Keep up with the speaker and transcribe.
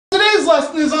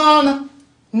lesson is on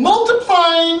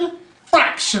multiplying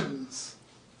fractions.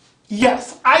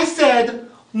 Yes, I said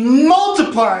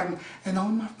multiplying. And all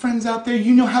my friends out there,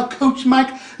 you know how Coach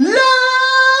Mike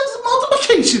loves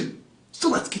multiplication. So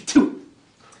let's get to it.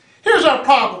 Here's our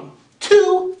problem.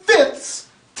 2/5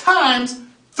 times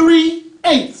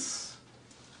 3/8.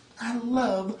 I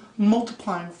love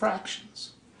multiplying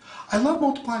fractions. I love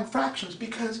multiplying fractions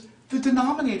because the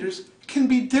denominators can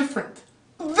be different.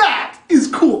 That is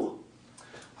cool.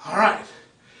 All right,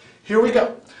 here we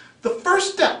go. The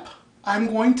first step I'm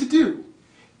going to do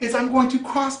is I'm going to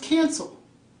cross cancel.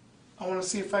 I want to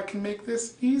see if I can make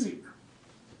this easier.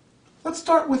 Let's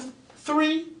start with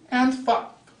 3 and 5.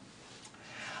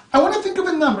 I want to think of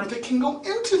a number that can go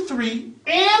into 3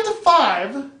 and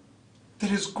 5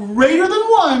 that is greater than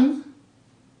 1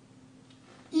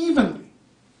 evenly.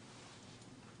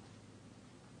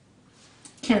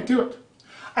 Can't do it.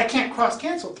 I can't cross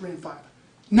cancel 3 and 5.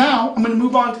 Now I'm going to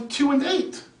move on to 2 and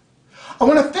 8. I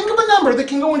want to think of a number that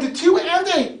can go into 2 and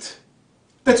 8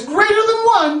 that's greater than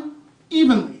 1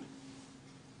 evenly.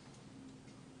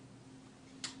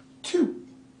 2.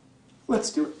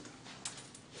 Let's do it.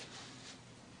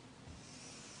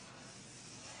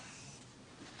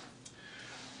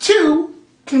 2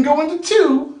 can go into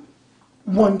 2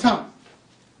 one time.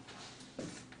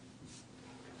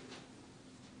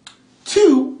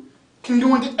 2 can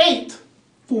go into 8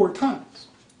 4 times.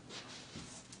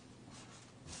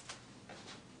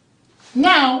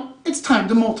 Now it's time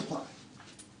to multiply.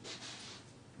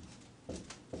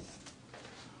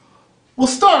 We'll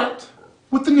start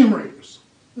with the numerators.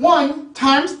 1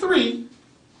 times 3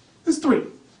 is 3.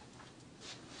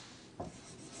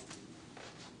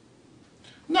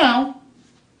 Now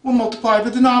we'll multiply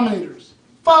the denominators.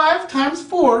 5 times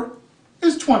 4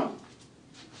 is 20.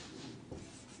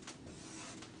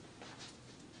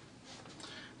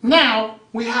 Now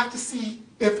we have to see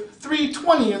if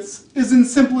 3/20 is in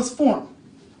simplest form.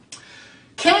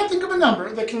 Can I think of a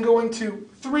number that can go into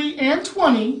 3 and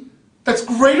 20 that's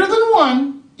greater than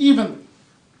 1 evenly?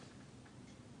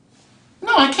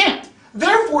 No, I can't.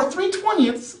 Therefore, 3/20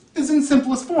 is in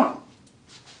simplest form.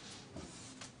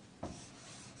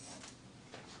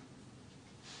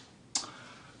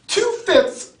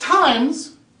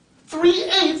 Times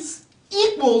 3/8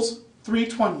 equals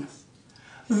 3/20.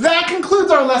 That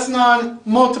concludes our lesson on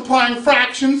multiplying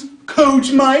fractions.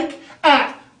 Coach Mike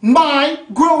at My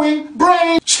Growing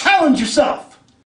Brain. Challenge yourself.